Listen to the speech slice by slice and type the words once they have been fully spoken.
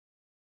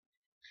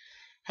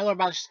Hello,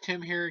 everybody. It's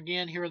Tim here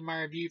again, here with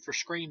my review for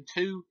Scream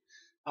 2.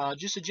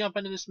 Just to jump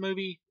into this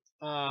movie,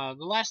 the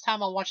last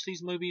time I watched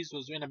these movies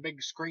was in a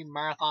big Scream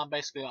marathon,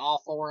 basically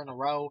all four in a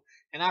row,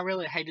 and I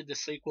really hated the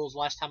sequels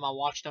last time I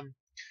watched them.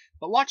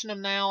 But watching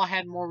them now, I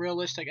had more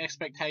realistic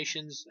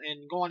expectations,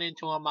 and going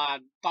into them, I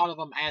thought of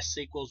them as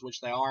sequels,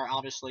 which they are,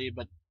 obviously,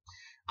 but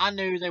I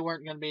knew they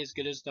weren't going to be as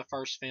good as the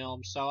first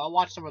film, so I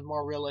watched them with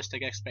more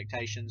realistic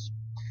expectations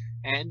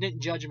and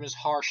didn't judge them as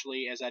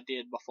harshly as I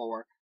did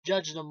before.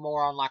 Judged them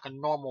more on like a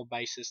normal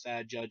basis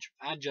that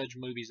I judge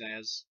movies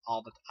as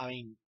all the I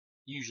mean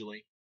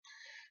usually.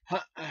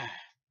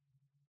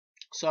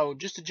 So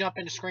just to jump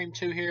into Scream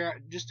 2 here,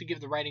 just to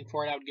give the rating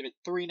for it, I would give it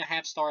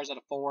 3.5 stars out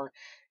of 4.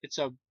 It's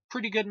a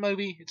pretty good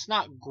movie. It's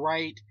not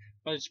great,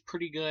 but it's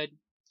pretty good.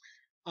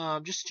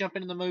 Just to jump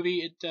into the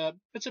movie,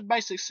 it's a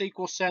basic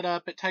sequel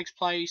setup. It takes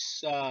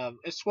place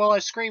as well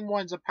as Scream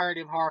 1's a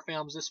parody of horror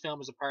films. This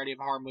film is a parody of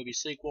horror movie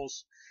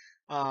sequels.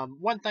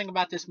 One thing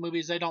about this movie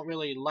is they don't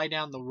really lay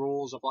down the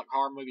rules of like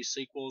horror movie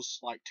sequels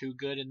like too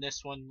good in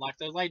this one. Like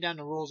they lay down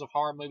the rules of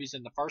horror movies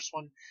in the first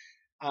one,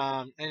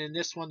 and in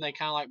this one they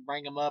kind of like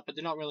bring them up, but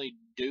they don't really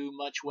do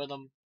much with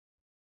them.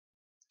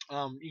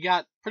 You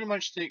got pretty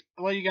much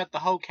you got the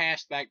whole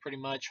cast back pretty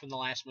much from the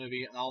last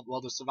movie,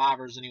 well the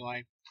survivors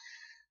anyway.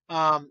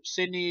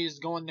 Sydney is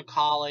going to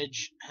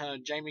college.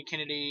 Jamie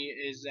Kennedy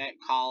is at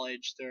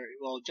college.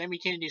 Jamie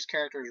Kennedy's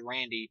character is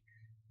Randy,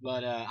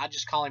 but I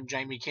just call him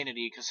Jamie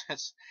Kennedy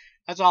because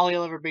that's all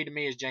he'll ever be to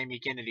me is Jamie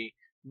Kennedy.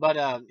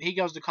 But he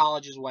goes to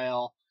college as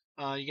well.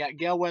 You got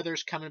Gail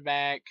Weathers coming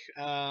back,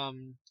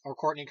 or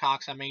Courtney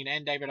Cox, I mean,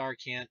 and David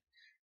Arquette.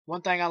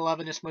 One thing I love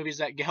in this movie is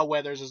that Gail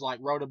Weathers is like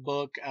wrote a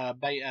book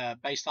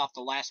based off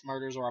the last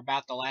murders or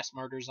about the last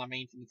murders. I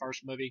mean, from the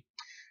first movie,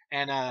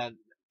 and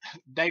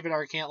David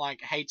Arquette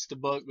like hates the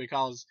book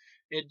because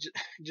it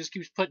just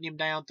keeps putting him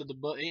down through the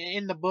book.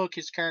 In the book,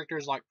 his character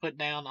is like put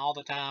down all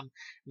the time,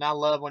 and I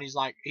love when he's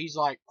like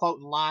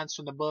quoting lines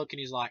from the book, and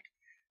he's like,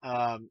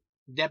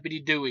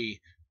 Deputy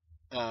Dewey,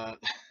 uh,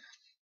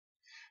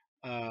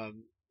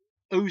 um,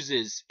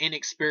 oozes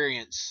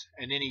inexperience,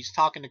 and then he's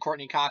talking to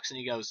Courtney Cox, and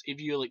he goes,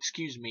 "If you'll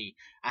excuse me,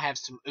 I have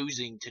some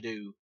oozing to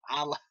do."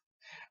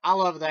 I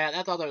love that.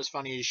 I thought that was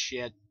funny as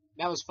shit.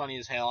 That was funny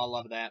as hell. I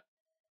love that.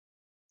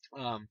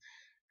 Um,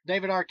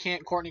 David Arquette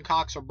and Courtney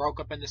Cox are broke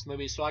up in this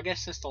movie, so I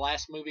guess since the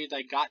last movie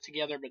they got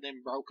together but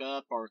then broke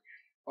up, or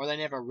they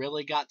never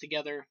really got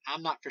together.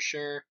 I'm not for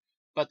sure,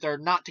 but they're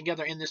not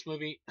together in this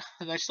movie.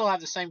 They still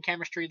have the same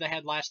chemistry they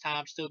had last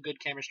time, still good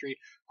chemistry.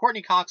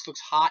 Courtney Cox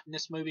looks hot in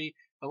this movie.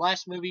 The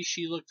last movie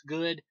she looked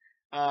good,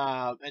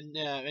 and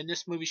in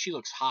this movie she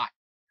looks hot.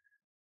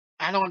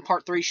 I know in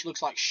part three she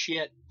looks like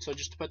shit, so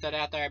just to put that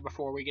out there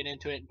before we get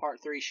into it, in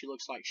part three she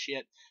looks like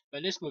shit, but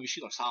in this movie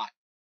she looks hot.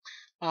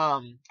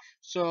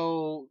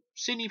 So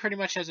Sydney pretty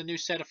much has a new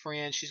set of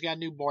friends. She's got a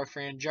new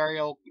boyfriend, Jerry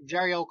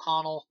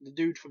O'Connell, the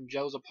dude from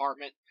Joe's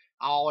Apartment.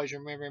 I always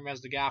remember him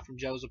as the guy from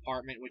Joe's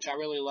Apartment, which I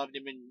really loved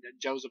him in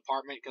Joe's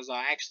Apartment because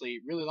I actually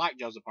really like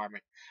Joe's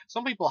Apartment.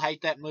 Some people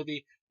hate that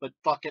movie, but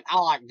fuck it, I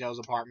like Joe's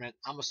Apartment.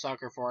 I'm a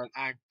sucker for it.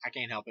 I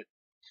can't help it.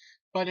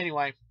 But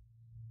anyway,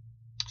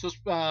 so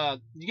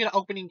you get an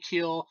opening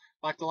kill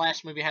like the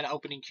last movie had an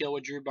opening kill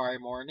with Drew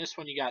Barrymore. In this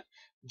one, you got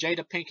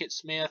Jada Pinkett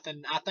Smith,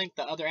 and I think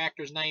the other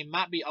actor's name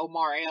might be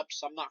Omar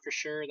Epps. I'm not for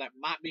sure. That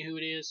might be who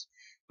it is.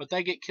 But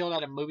they get killed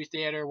at a movie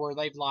theater where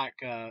they've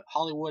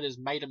Hollywood has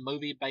made a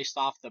movie based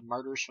off the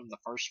murders from the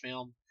first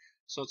film.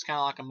 So it's kind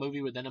of like a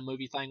movie within a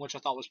movie thing, which I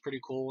thought was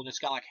pretty cool. And it's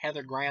got like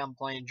Heather Graham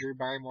playing Drew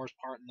Barrymore's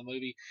part in the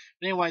movie.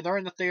 But anyway, they're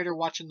in the theater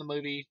watching the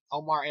movie.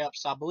 Omar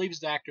Epps, I believe is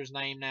the actor's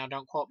name now.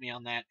 Don't quote me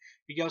on that.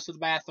 He goes to the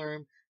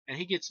bathroom and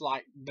he gets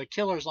like the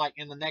killer's like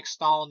in the next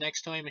stall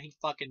next to him, and he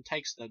fucking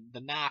takes the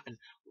knife and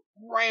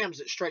rams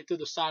it straight through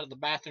the side of the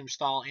bathroom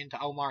stall into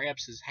Omar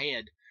Epps'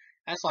 head.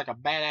 That's like a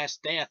badass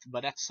death,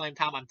 but at the same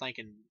time, I'm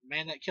thinking,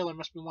 man, that killer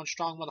must be one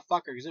strong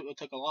motherfucker because it would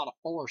take a lot of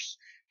force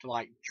to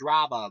like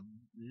drive a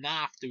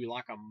knife through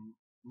like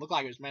looked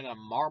like it was made out of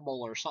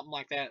marble or something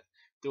like that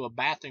through a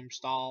bathroom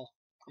stall.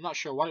 I'm not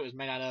sure what it was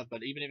made out of,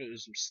 but even if it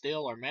was some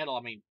steel or metal,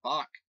 I mean,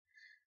 fuck,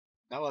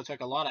 that would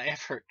take a lot of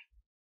effort.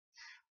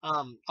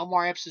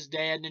 Omar Epps is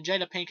dead, and then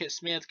Jada Pinkett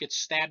Smith gets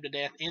stabbed to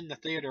death in the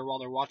theater while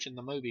they're watching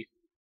the movie,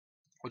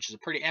 which is a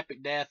pretty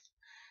epic death.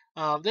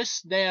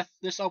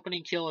 This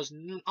opening kill is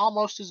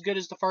almost as good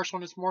as the first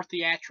one. It's more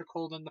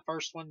theatrical than the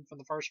first one from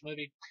the first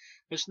movie,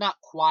 but it's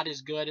not quite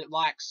as good. It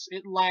lacks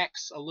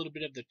a little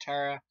bit of the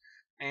terror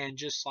and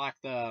just like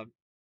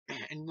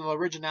and the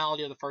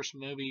originality of the first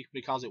movie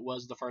because it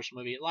was the first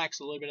movie. It lacks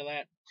a little bit of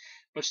that,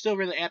 but still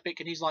really epic.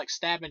 And he's like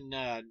stabbing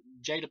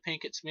Jada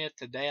Pinkett Smith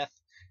to death,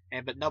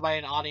 but nobody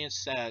in the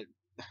audience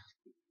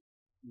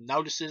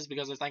notices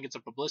because they think it's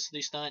a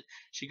publicity stunt.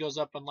 She goes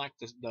up on like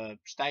the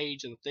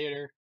stage of the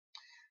theater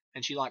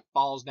and she like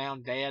falls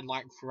down dead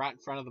like right in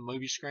front of the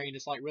movie screen.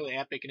 It's like really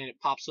epic, and then it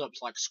pops up.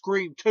 It's like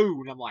Scream 2,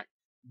 and I'm like,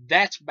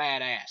 that's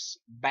badass.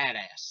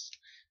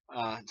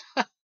 Uh,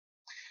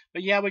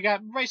 but yeah, we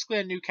got basically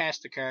a new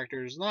cast of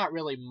characters. Not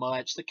really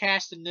much. The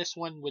cast in this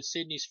one with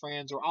Sydney's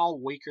friends are all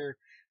weaker.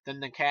 than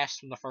the cast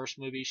from the first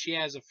movie. She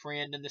has a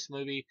friend in this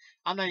movie.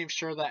 I'm not even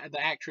sure that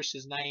the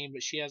actress's name,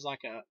 but she has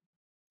like a,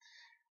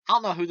 I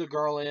don't know who the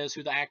girl is,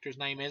 who the actor's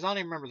name is. I don't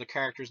even remember the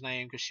character's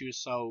name because she was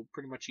so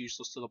pretty much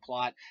useless to the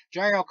plot.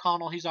 Jerry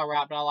O'Connell, he's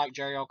alright, but I like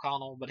Jerry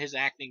O'Connell, but his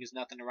acting is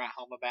nothing to write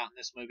home about in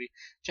this movie.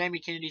 Jamie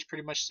Kennedy's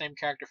pretty much the same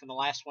character from the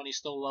last one. He's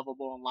still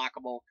lovable and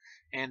likable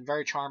and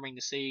very charming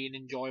to see and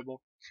enjoyable.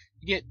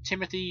 You get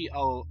Timothy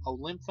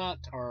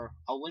Olyphant or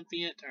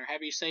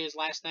however you say his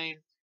last name.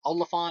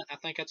 Oliphant, I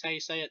think that's how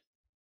you say it.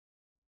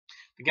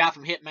 The guy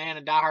from Hitman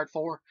and Die Hard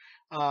 4.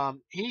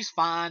 He's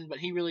fine, but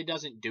he really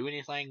doesn't do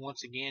anything.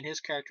 Once again, his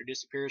character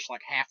disappears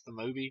like half the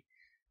movie.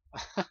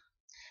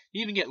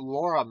 You even get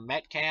Laura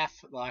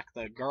Metcalf, like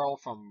the girl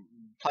from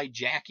played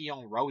Jackie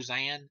on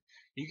Roseanne.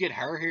 You get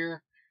her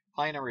here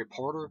playing a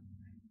reporter.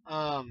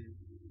 Um,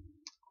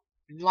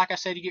 like I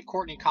said, you get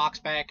Courtney Cox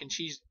back, and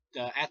she's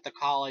at the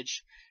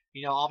college.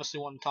 You know, obviously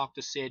wanting to talk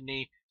to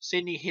Sydney.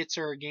 Sydney hits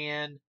her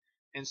again,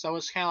 and so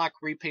it's kind of like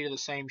a repeat of the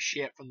same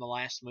shit from the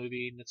last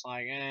movie. And it's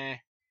like, do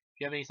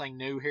you have anything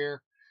new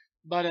here?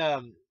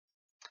 But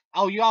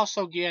oh, you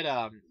also get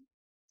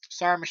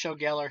Sarah Michelle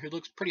Gellar, who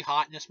looks pretty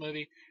hot in this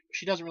movie.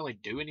 She doesn't really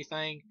do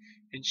anything,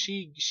 and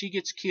she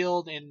gets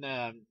killed in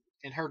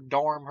her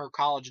dorm, her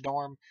college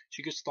dorm.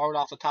 She gets thrown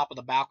off the top of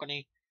the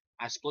balcony.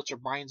 I splits her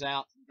brains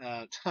out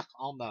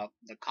on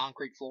the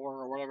concrete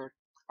floor or whatever,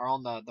 or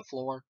on the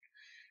floor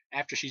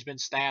after she's been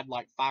stabbed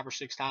like 5 or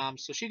 6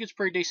 times. So she gets a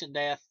pretty decent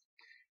death.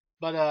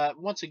 But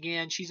once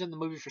again, she's in the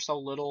movie for so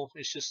little.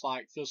 It's just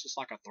like feels just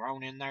like a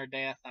thrown in there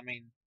death. I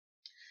mean,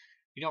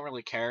 you don't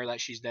really care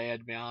that she's dead,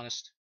 to be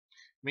honest.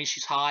 I mean,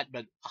 she's hot,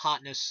 but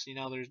hotness, you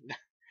know, there's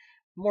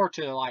more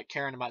to like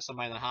caring about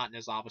somebody than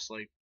hotness.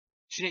 Obviously,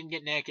 she didn't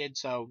get naked,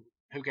 so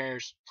who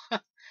cares?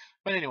 But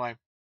anyway,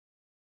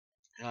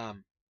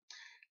 um,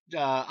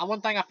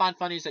 one thing I find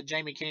funny is that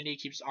Jamie Kennedy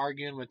keeps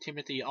arguing with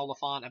Timothy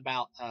Olyphant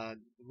about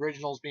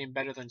originals being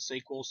better than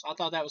sequels. I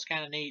thought that was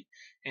kind of neat.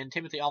 And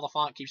Timothy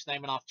Olyphant keeps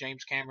naming off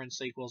James Cameron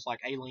sequels like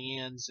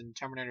Aliens and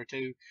Terminator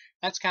 2.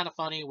 That's kind of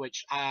funny,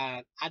 which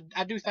I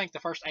do think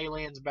the first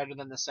Alien's better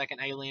than the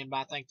second Alien, but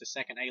I think the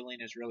second Alien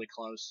is really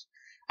close.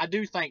 I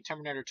do think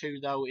Terminator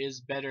 2 though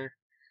is better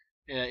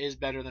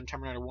than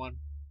Terminator 1.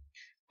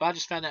 But I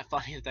just found that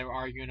funny that they were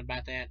arguing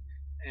about that.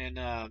 And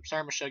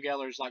Sarah Michelle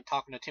Gellar is like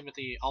talking to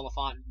Timothy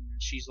Olyphant,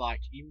 and she's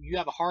like, "You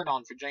have a hard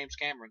on for James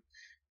Cameron."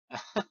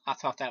 I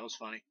thought that was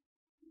funny.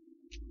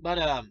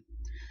 But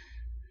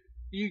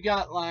you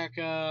got like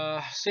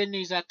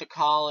Sydney's at the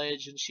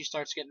college, and she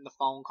starts getting the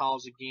phone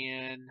calls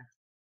again.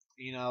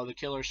 You know, the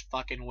killer's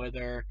fucking with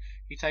her.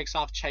 He takes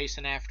off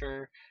chasing after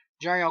her.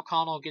 Jerry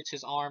O'Connell gets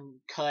his arm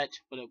cut,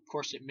 but of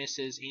course it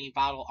misses any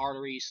vital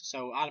arteries,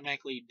 so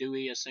automatically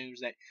Dewey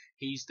assumes that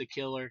he's the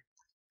killer.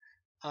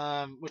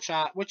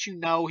 Which you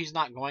know he's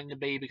not going to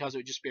be because it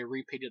would just be a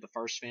repeat of the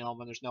first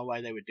film, and there's no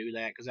way they would do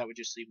that because that would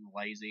just seem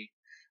lazy.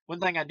 One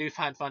thing I do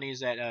find funny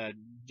is that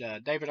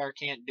David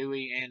Arquette,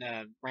 Dewey,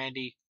 and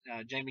Randy,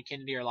 Jamie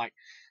Kennedy are like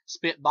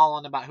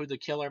spitballing about who the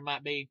killer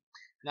might be,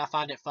 and I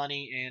find it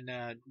funny,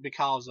 and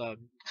because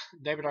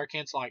David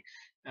Arquette's like,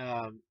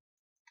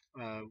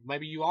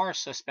 maybe you are a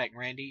suspect,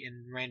 Randy,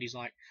 and Randy's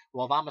like,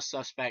 well, if I'm a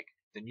suspect,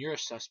 then you're a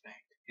suspect,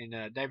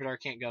 and David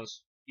Arquette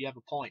goes, you have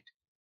a point.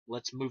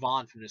 Let's move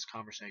on from this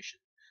conversation.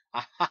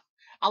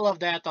 I love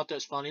that. I thought that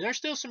was funny. There's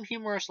still some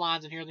humorous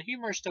lines in here. The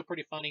humor is still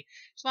pretty funny.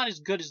 It's not as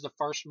good as the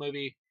first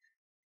movie,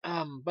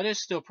 but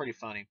it's still pretty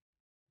funny.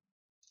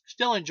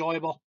 Still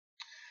enjoyable.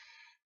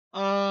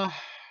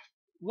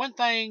 One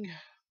thing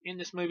in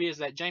this movie is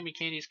that Jamie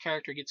Kennedy's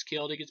character gets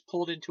killed. He gets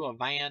pulled into a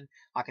van,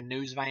 like a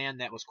news van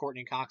that was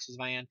Courtney Cox's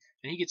van,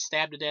 and he gets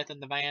stabbed to death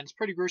in the van. It's a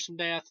pretty gruesome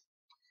death.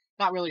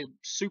 Not really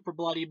super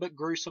bloody, but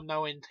gruesome,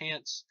 though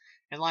intense.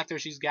 And like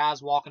there's these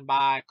guys walking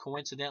by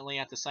coincidentally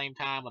at the same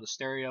time with a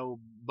stereo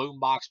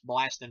boombox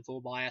blasting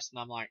full blast,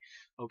 and I'm like,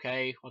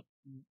 okay, what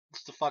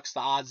the fuck's the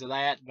odds of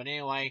that? But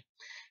anyway,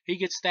 he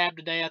gets stabbed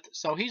to death.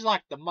 So he's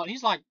like the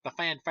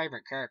fan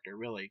favorite character,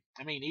 really.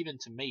 I mean, even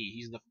to me,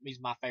 he's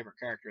my favorite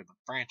character of the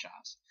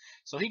franchise.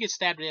 So he gets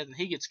stabbed to death and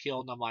he gets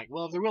killed, and I'm like,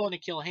 well, if they're willing to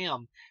kill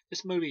him,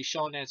 this movie is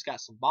showing that it's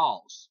got some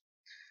balls.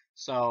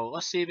 So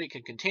let's see if it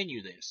can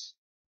continue this.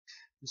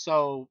 And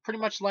so pretty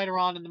much later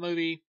on in the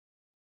movie,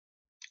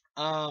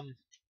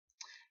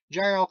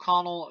 Jerry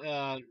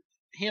O'Connell,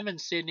 him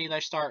and Sydney,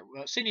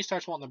 Sydney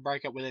starts wanting to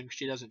break up with him because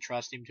she doesn't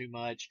trust him too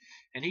much,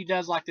 and he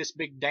does like this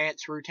big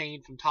dance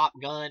routine from Top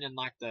Gun in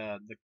like the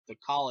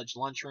college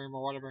lunchroom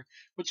or whatever,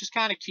 which is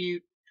kind of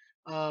cute.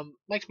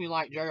 Makes me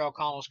like Jerry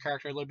O'Connell's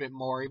character a little bit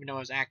more, even though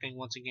his acting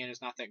once again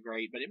is not that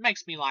great, but it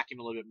makes me like him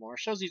a little bit more. It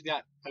shows he's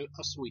got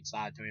a sweet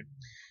side to him,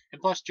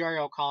 and plus Jerry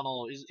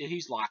O'Connell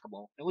he's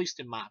likable, at least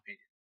in my opinion.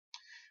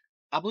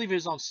 I believe he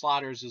was on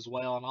Sliders as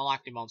well, and I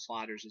liked him on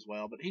Sliders as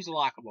well, but he's a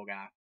likable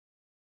guy.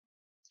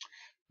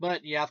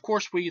 But yeah, of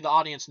course we, the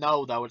audience,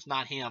 know though it's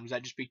not him.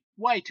 That'd just be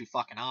way too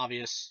fucking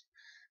obvious.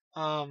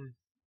 And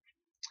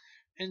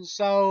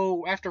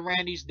so after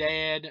Randy's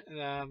dead,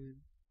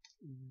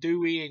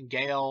 Dewey and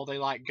Gail, they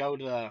like go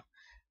to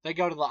they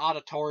go to the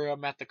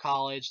auditorium at the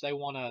college. They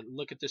want to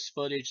look at this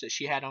footage that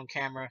she had on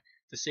camera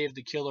to see if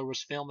the killer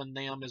was filming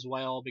them as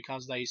well,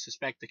 because they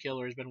suspect the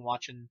killer has been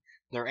watching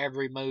their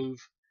every move.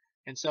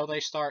 And so they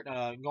start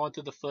going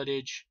through the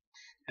footage,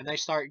 and they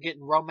start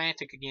getting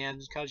romantic again,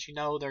 because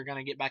they're going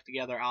to get back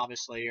together,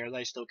 obviously, or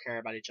they still care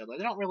about each other.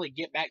 They don't really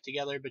get back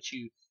together, but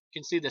you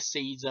can see the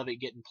seeds of it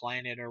getting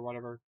planted or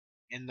whatever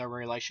in their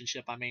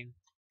relationship. I mean,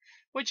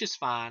 which is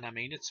fine. I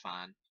mean, it's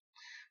fine.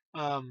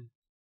 Um,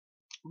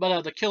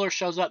 but the killer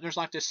shows up, and there's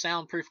like this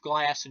soundproof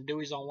glass, and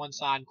Dewey's on one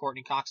side and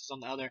Courtney Cox is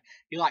on the other.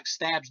 He like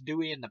stabs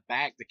Dewey in the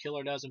back, the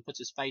killer does, and puts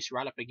his face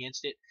right up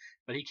against it,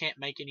 but he can't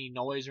make any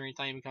noise or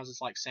anything because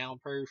it's like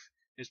soundproof.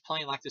 It's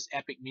playing like this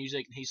epic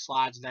music, and he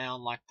slides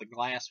down like the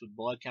glass with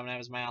blood coming out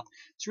of his mouth.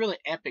 It's really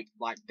epic,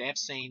 like death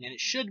scene, and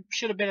it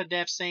should have been a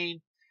death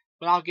scene,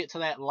 but I'll get to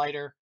that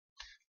later.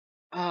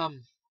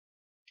 Um,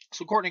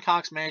 so Courtney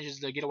Cox manages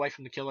to get away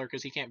from the killer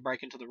because he can't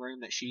break into the room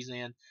that she's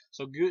in.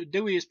 So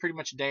Dewey is pretty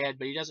much dead,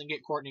 but he doesn't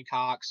get Courtney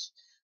Cox.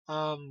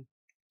 Um,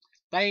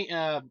 they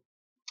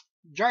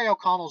Jerry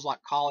O'Connell's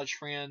like college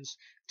friends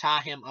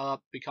tie him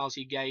up because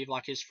he gave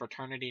like his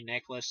fraternity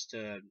necklace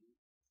to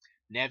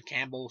Nev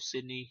Campbell,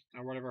 Sydney,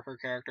 or whatever her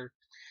character.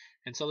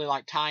 And so they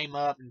like tie him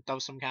up and throw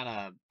some kind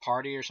of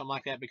party or something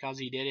like that because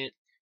he did it.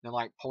 They're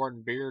like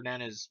pouring beer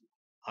down his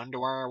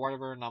underwear or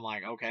whatever, and I'm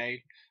like,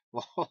 okay,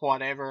 well,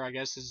 whatever. I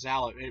guess this is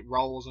how it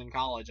rolls in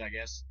college. I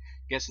guess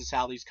it's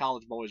how these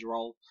college boys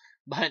roll.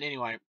 But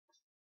anyway,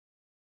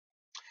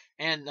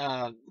 and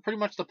pretty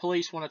much the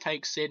police want to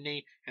take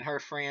Sydney and her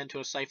friend to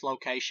a safe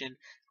location.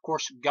 Of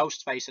course,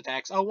 Ghostface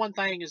attacks. Oh, one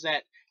thing is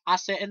that I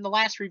said in the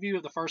last review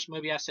of the first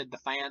movie, I said the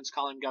fans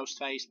call him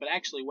Ghostface, but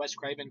actually Wes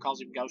Craven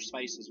calls him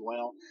Ghostface as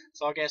well.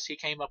 So I guess he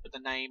came up with the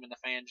name, and the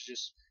fans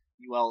just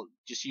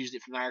used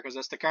it from there because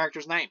that's the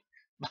character's name.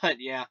 But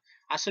yeah,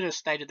 I should have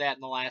stated that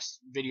in the last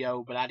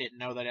video, but I didn't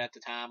know that at the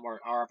time, or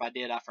if I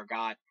did, I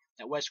forgot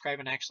that Wes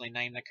Craven actually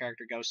named the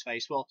character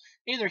Ghostface. Well,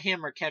 either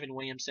him or Kevin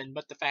Williamson,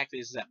 but the fact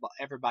is that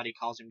everybody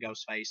calls him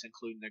Ghostface,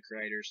 including the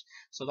creators.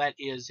 So that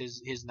is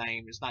his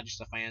name. It's not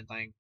just a fan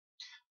thing.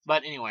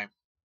 But anyway,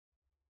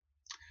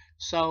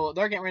 so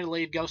they're getting ready to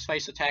leave.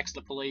 Ghostface attacks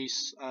the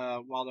police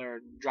while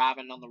they're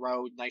driving on the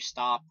road, and they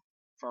stop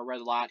for a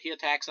red light. He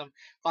attacks them,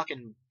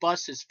 fucking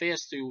busts his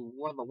fist through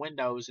one of the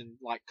windows and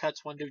like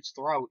cuts one dude's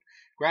throat,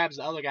 grabs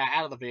the other guy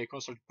out of the vehicle,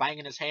 starts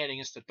banging his head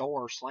against the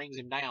door, slings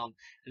him down,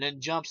 and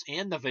then jumps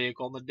in the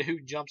vehicle. And the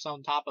dude jumps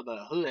on top of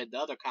the hood. The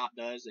other cop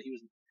does. That he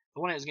was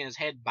the one that was getting his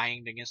head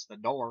banged against the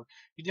door.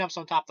 He jumps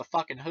on top of the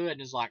fucking hood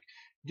and is like,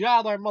 "Get out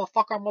of there,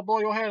 motherfucker! I'm gonna blow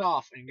your head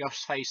off!" And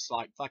Ghostface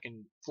like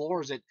fucking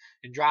floors it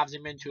and drives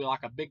him into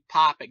like a big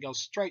pipe. It goes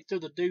straight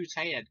through the dude's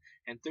head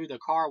and through the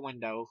car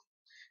window.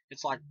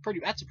 It's like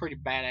That's a pretty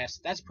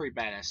badass. That's a pretty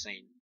badass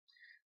scene.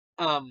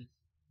 Um,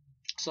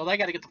 so they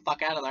got to get the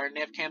fuck out of there.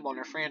 Nev Campbell and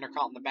her friend are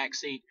caught in the back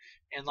seat,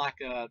 and like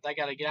they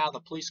got to get out of the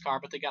police car,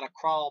 but they got to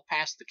crawl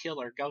past the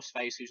killer,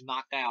 Ghostface, who's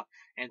knocked out,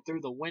 and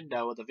through the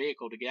window of the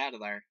vehicle to get out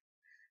of there.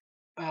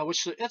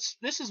 This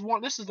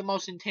is the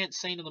most intense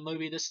scene in the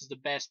movie. This is the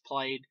best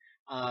played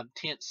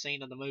tense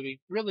scene in the movie.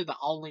 Really, the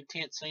only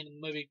tense scene in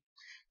the movie.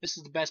 This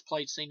is the best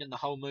played scene in the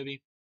whole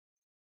movie,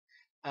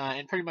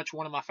 and pretty much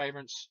one of my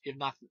favorites, if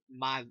not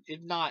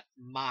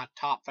my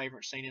top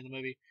favorite scene in the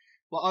movie.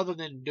 Well, other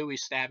than Dewey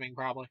stabbing,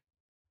 probably.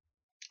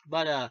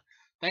 But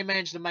they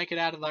managed to make it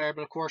out of there.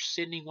 But of course,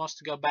 Sydney wants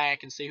to go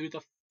back and see who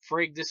the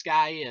frig this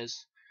guy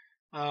is.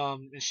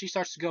 And she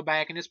starts to go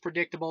back, and it's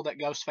predictable that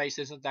Ghostface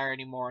isn't there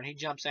anymore. And he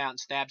jumps out and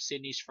stabs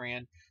Sydney's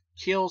friend,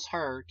 kills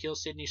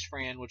Sydney's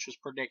friend, which was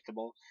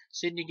predictable.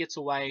 Sydney gets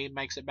away,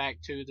 makes it back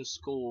to the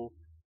school.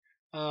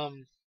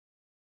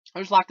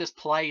 There's like this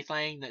play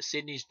thing that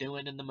Sydney's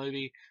doing in the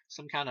movie,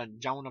 some kind of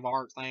Joan of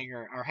Arc thing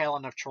or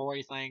Helen of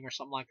Troy thing or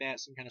something like that,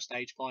 some kind of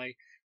stage play,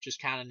 which is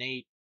kind of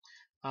neat.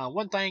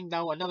 One thing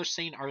though, another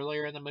scene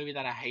earlier in the movie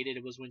that I hated,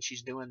 it was when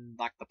she's doing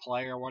like the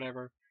play or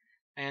whatever,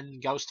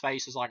 and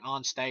Ghostface is like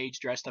on stage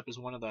dressed up as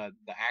one of the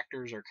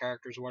actors or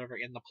characters or whatever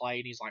in the play,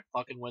 and he's like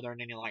fucking with her,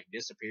 and then he like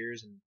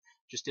disappears and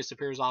just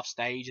disappears off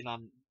stage, and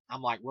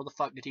I'm like, where the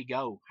fuck did he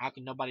go? How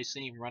can nobody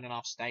see him running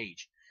off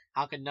stage?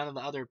 How can none of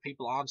the other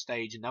people on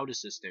stage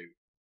notice this dude?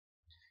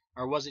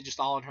 Or was it just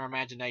all in her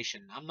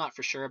imagination? I'm not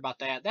for sure about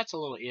that. That's a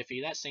little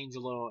iffy. That scene's a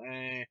little,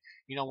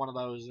 one of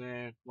those,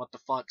 what the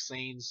fuck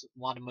scenes. A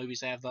lot of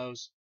movies have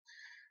those.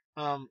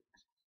 You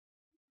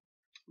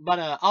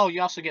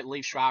also get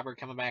Liev Schreiber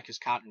coming back as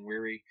Cotton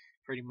Weary.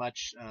 Pretty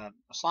much a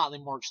slightly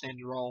more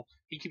extended role.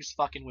 He keeps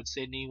fucking with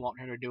Sydney,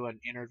 wanting her to do an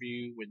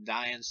interview with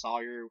Diane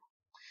Sawyer.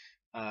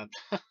 Uh,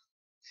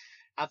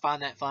 I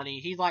find that funny.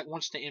 He like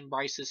wants to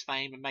embrace his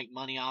fame and make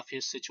money off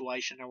his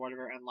situation or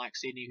whatever, unlike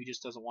Sydney, who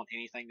just doesn't want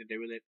anything to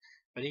do with it.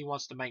 But he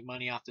wants to make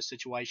money off the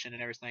situation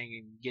and everything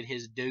and get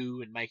his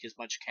due and make as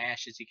much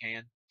cash as he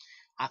can.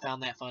 I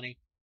found that funny.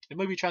 The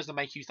movie tries to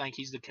make you think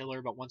he's the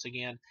killer, but once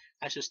again,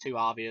 that's just too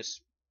obvious.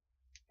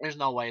 There's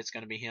no way it's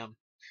going to be him.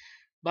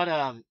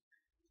 But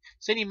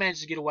Sydney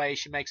manages to get away.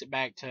 She makes it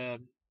back to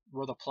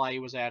where the play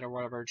was at or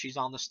whatever. She's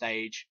on the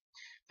stage.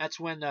 That's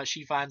when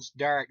she finds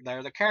Derek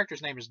there. The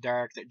character's name is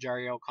Derek that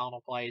Jerry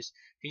O'Connell plays.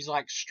 He's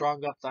like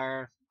strung up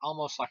there,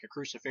 almost like a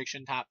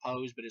crucifixion type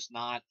pose, but it's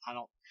not. I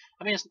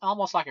mean, it's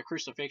almost like a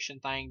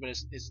crucifixion thing, but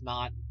it's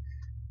not.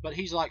 But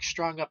he's like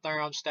strung up there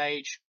on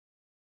stage,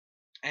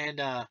 and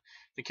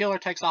the killer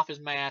takes off his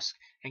mask,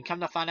 and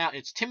come to find out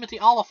it's Timothy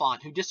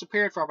Oliphant, who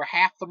disappeared for over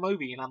half the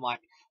movie. And I'm like,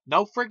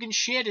 no friggin'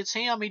 shit, it's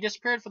him. He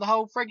disappeared for the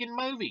whole friggin'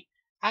 movie.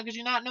 How could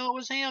you not know it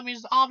was him?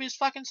 He's the obvious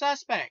fucking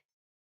suspect.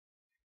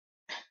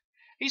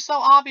 He's so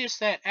obvious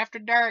that after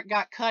Derek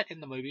got cut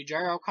in the movie,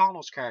 Jerry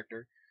O'Connell's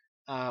character,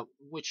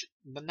 which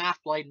the knife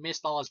blade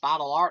missed all his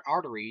vital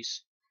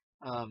arteries,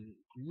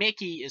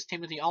 Mickey is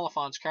Timothy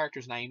Oliphant's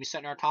character's name. He's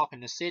sitting there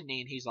talking to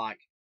Sydney, and he's like,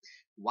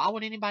 why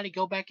would anybody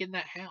go back in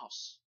that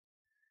house?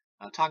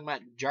 Talking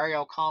about Jerry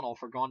O'Connell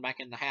for going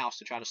back in the house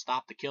to try to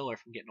stop the killer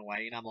from getting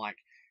away. And I'm like,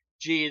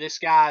 gee, this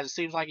guy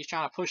seems like he's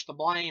trying to push the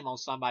blame on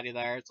somebody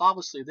there. It's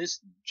obviously this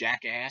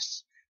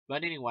jackass.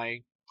 But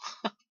anyway,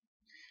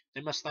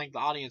 they must think the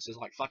audience is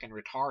like fucking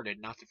retarded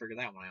not to figure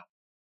that one out.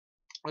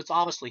 It's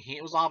obviously him.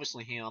 It was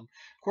obviously him.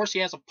 Of course, he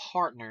has a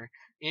partner.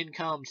 In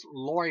comes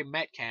Laurie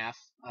Metcalf,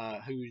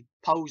 who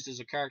posed as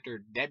a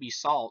character Debbie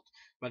Salt,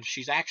 but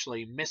she's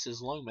actually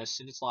Mrs. Loomis.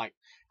 And it's like,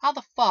 how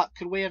the fuck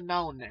could we have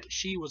known that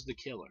she was the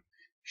killer?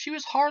 She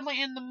was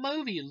hardly in the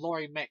movie.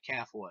 Laurie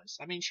Metcalf was.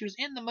 I mean, she was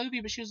in the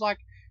movie, but she was like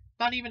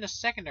not even a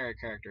secondary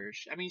character.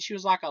 I mean, she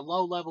was like a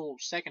low-level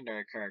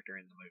secondary character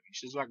in the movie.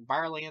 She was like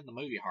barely in the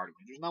movie hardly.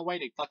 There's no way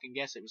to fucking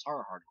guess it was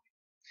her hardly.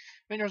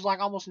 I mean, there's like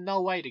almost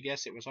no way to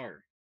guess it was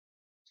her.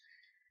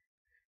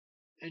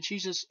 And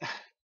she's just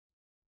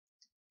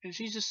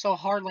so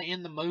hardly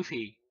in the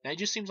movie that it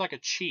just seems like a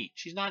cheat.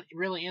 She's not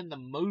really in the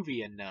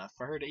movie enough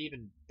for her to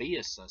even be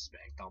a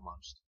suspect.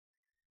 Almost,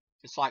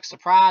 it's like,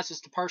 surprise,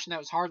 it's the person that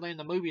was hardly in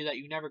the movie that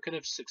you never could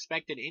have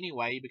suspected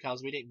anyway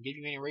because we didn't give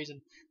you any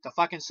reason to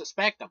fucking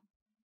suspect them.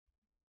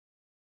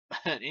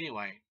 But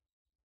anyway,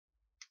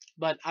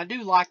 but I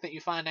do like that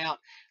you find out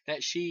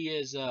that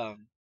she's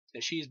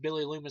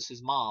Billy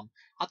Loomis's mom.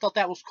 I thought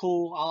that was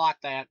cool. I like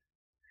that.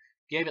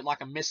 Gave it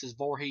like a Mrs.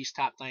 Voorhees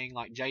type thing,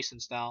 like Jason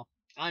style.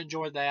 I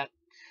enjoyed that.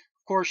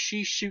 Of course,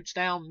 she shoots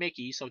down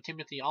Mickey, so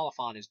Timothy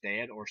Oliphant is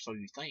dead, or so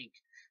you think.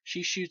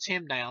 She shoots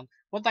him down.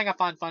 One thing I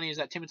find funny is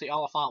that Timothy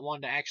Oliphant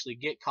wanted to actually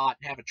get caught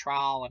and have a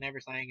trial and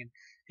everything, and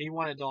he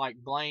wanted to like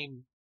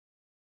blame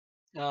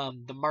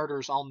the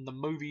murders on the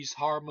movies,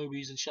 horror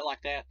movies and shit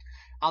like that.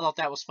 I thought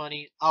that was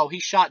funny. Oh,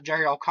 he shot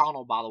Jerry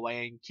O'Connell, by the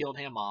way, and killed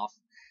him off,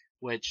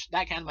 which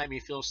that kind of made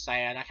me feel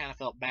sad. I kind of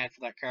felt bad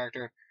for that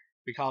character,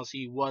 because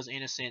he was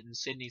innocent and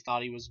Sydney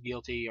thought he was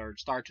guilty or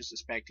started to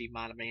suspect he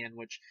might have been,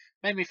 which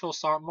made me feel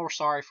more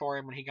sorry for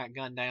him when he got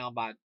gunned down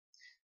by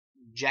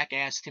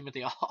jackass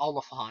Timothy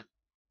Oliphant.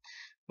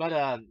 But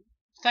I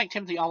think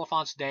Timothy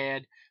Oliphant's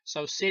dead,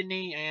 so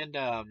Sydney and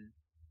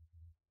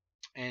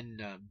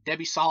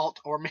Debbie Salt,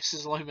 or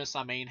Mrs. Loomis,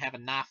 I mean, have a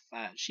knife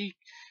fight.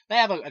 They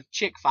have a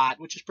chick fight,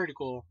 which is pretty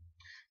cool.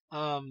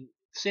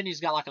 Sydney's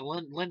got like a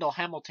Lyndall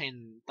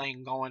Hamilton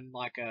thing going,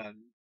 like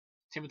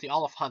Timothy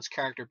Oliphant's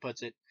character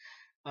puts it.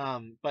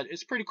 But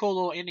it's a pretty cool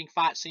little ending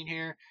fight scene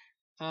here.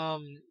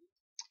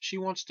 She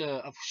wants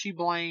to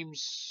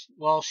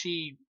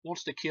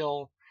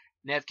kill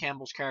Nev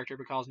Campbell's character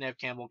because Nev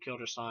Campbell killed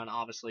her son,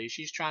 obviously.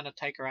 She's trying to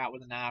take her out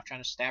with a knife,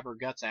 trying to stab her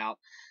guts out.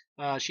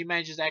 She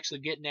manages to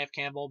actually get Nev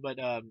Campbell, but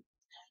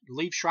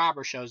Liev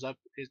Schreiber shows up.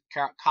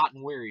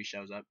 Cotton Weary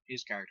shows up,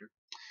 his character.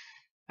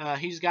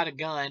 He's got a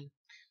gun,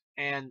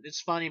 and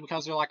it's funny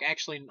because they're like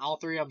actually, all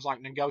three of them's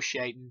like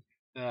negotiating.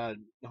 The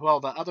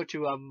other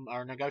two of them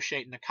are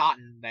negotiating the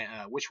Cotton,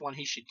 which one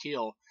he should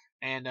kill.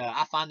 And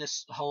I find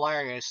this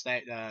hilarious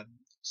that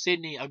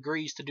Sydney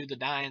agrees to do the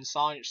Diane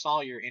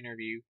Sawyer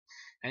interview,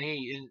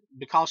 and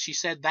because she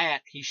said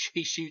that, he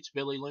shoots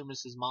Billy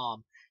Loomis's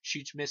mom,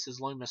 shoots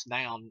Mrs. Loomis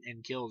down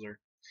and kills her.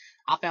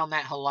 I found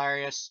that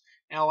hilarious.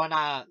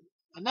 And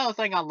another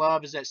thing I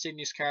love is that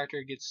Sydney's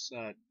character gets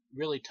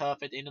really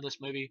tough at the end of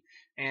this movie,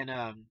 and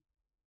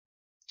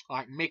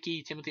like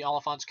Mickey, Timothy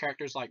Oliphant's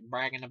character, is like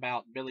bragging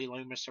about Billy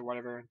Loomis or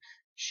whatever. And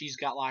she's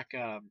got like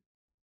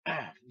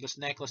this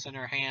necklace in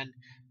her hand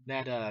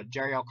that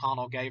Jerry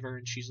O'Connell gave her,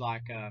 and she's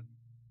like,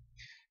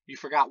 you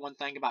forgot one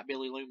thing about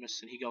Billy Loomis.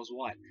 And he goes,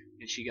 what?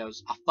 And she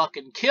goes, I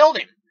fucking killed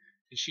him.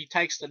 And she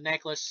takes the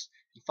necklace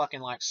and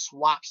fucking like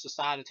swipes the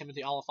side of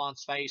Timothy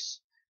Oliphant's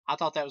face. I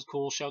thought that was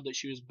cool. Showed that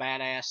she was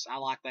badass. I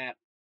like that.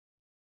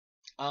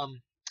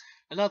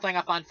 Another thing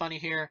I find funny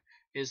here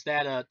is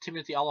that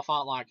Timothy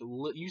Oliphant, like,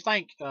 you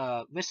think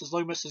Mrs.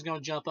 Loomis is going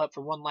to jump up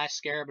for one last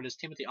scare, but it's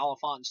Timothy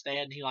Oliphant instead,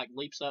 and he like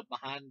leaps up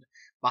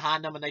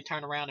behind them, and they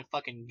turn around and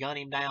fucking gun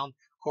him down.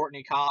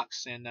 Courtney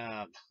Cox and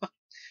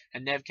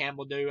and Nev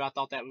Campbell do. I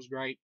thought that was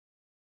great.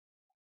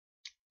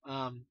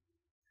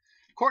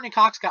 Courtney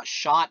Cox got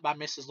shot by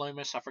Mrs.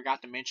 Loomis. I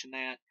forgot to mention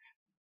that.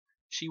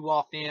 She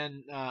walked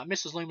in.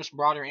 Mrs. Loomis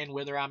brought her in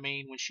with her,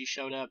 when she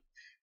showed up.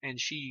 And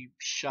she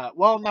shot.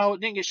 Well, no, it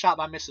didn't get shot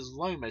by Mrs.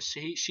 Loomis.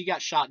 She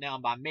got shot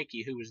down by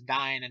Mickey, who was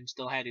dying and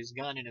still had his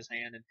gun in his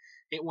hand. And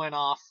it went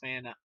off.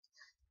 And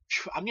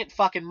I'm getting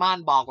fucking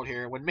mind boggled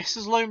here. When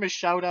Mrs. Loomis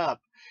showed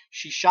up,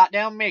 she shot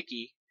down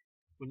Mickey.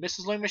 When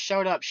Mrs. Loomis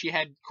showed up, she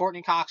had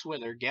Courtney Cox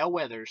with her, Gail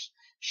Weathers.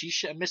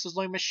 Mrs.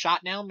 Loomis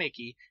shot down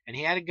Mickey, and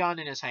he had a gun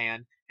in his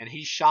hand, and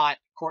he shot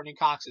Courtney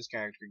Cox's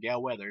character,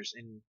 Gail Weathers,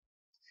 and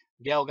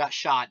Gail got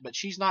shot, but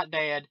she's not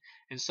dead,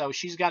 and so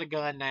she's got a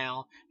gun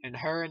now, and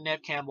her and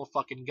Nev Campbell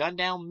fucking gun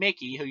down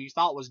Mickey, who you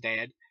thought was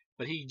dead,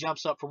 but he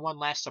jumps up for one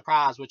last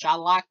surprise, which I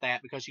like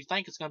that because you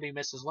think it's going to be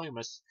Mrs.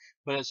 Loomis,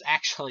 but it's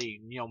actually,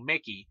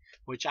 Mickey,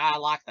 which I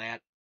like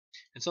that.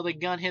 And so they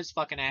gun his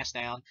fucking ass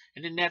down,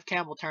 and then Nev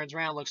Campbell turns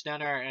around, looks down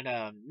there, and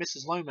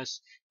Mrs.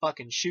 Loomis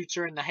fucking shoots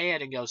her in the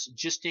head and goes,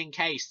 just in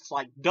case. It's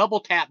like double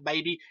tap,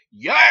 baby.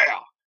 Yeah!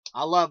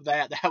 I love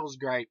that. That was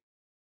great.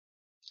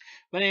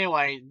 But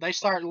anyway, they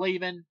start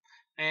leaving,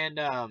 and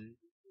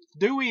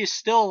Dewey is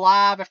still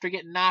alive after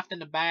getting knifed in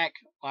the back,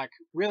 like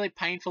really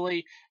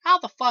painfully. How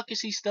the fuck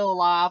is he still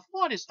alive?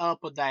 What is up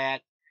with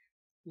that?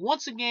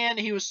 Once again,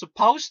 he was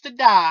supposed to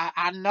die.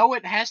 I know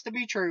it has to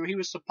be true. He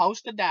was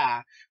supposed to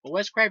die. But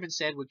Wes Craven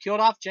said, we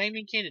killed off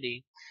Jamie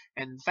Kennedy,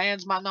 and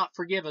fans might not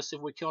forgive us if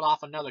we killed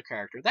off another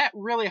character. That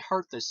really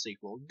hurt this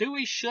sequel.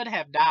 Dewey should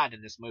have died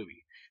in this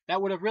movie.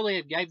 That would have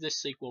really gave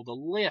this sequel the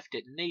lift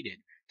it needed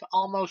to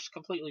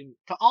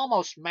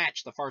almost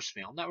match the first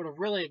film. That would have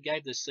really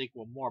gave this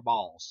sequel more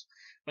balls.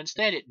 But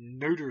instead, it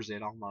neuters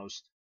it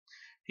almost.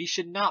 He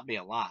should not be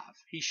alive.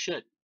 He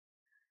shouldn't.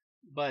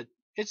 But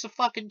it's a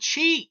fucking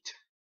cheat.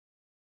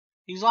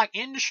 He's like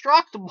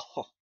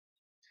indestructible.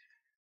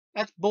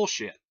 That's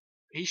bullshit.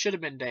 He should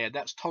have been dead.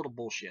 That's total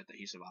bullshit that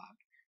he survived.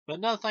 But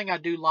another thing I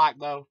do like,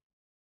 though,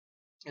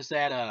 is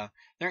that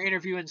they're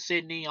interviewing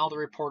Sydney. All the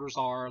reporters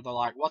are. They're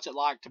like, what's it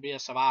like to be a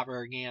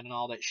survivor again and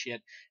all that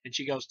shit. And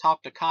she goes,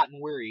 talk to Cotton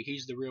Weary.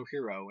 He's the real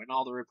hero. And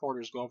all the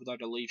reporters go over there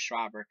to Liev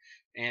Schreiber.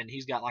 And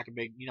he's got like a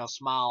big,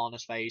 smile on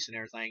his face and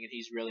everything. And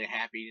he's really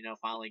happy,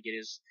 finally get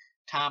his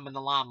time in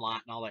the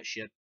limelight and all that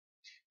shit.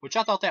 Which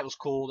I thought that was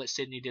cool that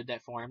Sydney did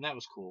that for him. That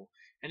was cool.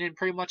 And then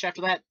pretty much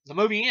after that, the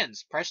movie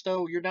ends.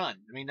 Presto, you're done.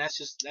 I mean, that's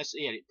it.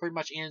 It pretty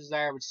much ends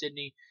there with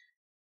Sydney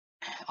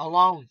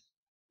alone,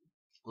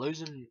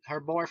 losing her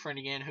boyfriend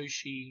again,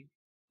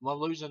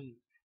 losing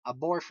a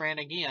boyfriend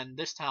again,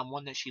 this time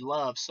one that she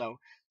loves. So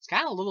it's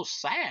kind of a little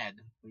sad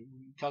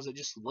because it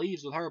just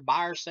leaves with her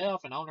by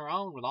herself and on her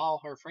own with all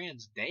her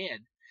friends dead.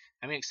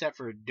 I mean, except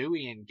for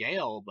Dewey and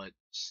Gail, but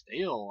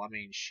still, I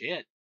mean,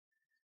 shit.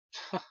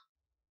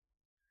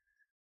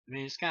 I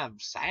mean, it's kind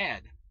of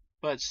sad.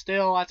 But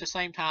still, at the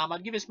same time,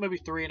 I'd give this movie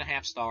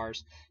 3.5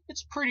 stars.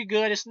 It's pretty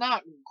good. It's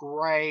not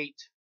great.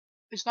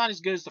 It's not as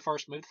good as the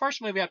first movie. The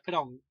first movie I'd put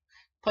on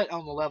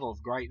the level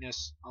of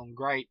greatness, on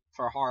great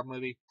for a horror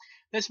movie.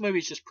 This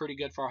movie's just pretty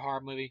good for a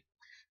horror movie.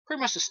 Pretty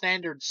much a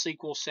standard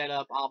sequel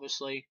setup,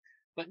 obviously,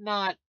 but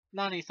not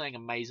anything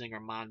amazing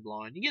or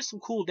mind-blowing. You get some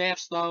cool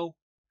deaths, though,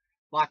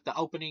 like the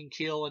opening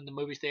kill in the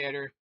movie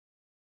theater,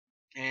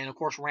 and, of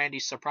course,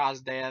 Randy's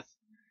surprise death.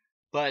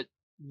 But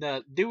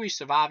the Dewey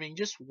surviving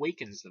just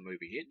weakens the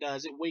movie. It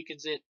does. It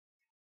weakens it.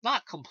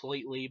 Not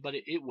completely, but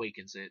it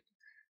weakens it.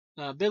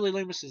 Billy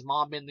Loomis's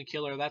mom being the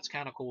killer, that's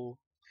kind of cool.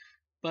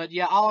 But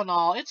yeah, all in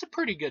all, it's a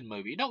pretty good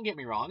movie. Don't get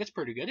me wrong. It's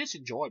pretty good. It's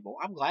enjoyable.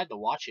 I'm glad to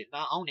watch it,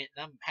 and I own it,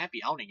 and I'm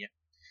happy owning it.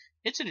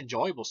 It's an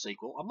enjoyable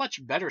sequel. A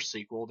much better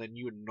sequel than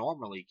you would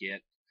normally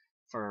get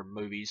for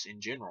movies in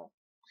general.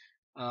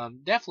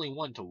 Definitely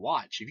one to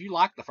watch. If you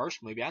like the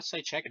first movie, I'd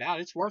say check it out.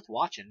 It's worth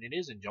watching. It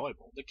is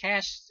enjoyable. The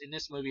cast in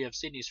this movie of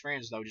Sydney's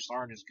friends, though, just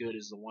aren't as good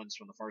as the ones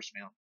from the first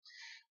film.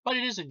 But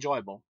it is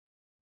enjoyable.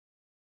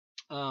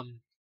 And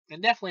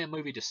definitely a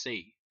movie to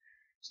see.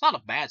 It's not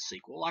a bad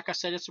sequel. Like I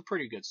said, it's a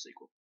pretty good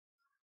sequel.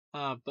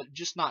 But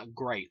just not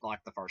great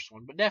like the first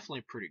one. But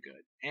definitely pretty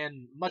good.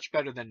 And much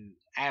better than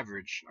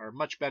average, or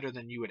much better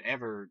than you would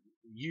ever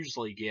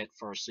usually get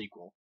for a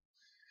sequel.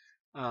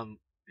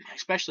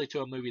 Especially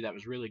to a movie that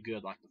was really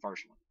good like the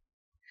first one.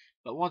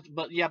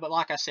 But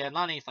like I said,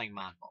 not anything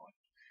mind-blowing.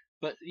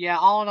 But yeah,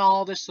 all in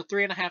all, this is a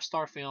 3.5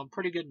 star film,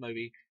 pretty good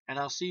movie, and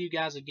I'll see you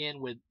guys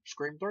again with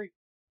Scream 3.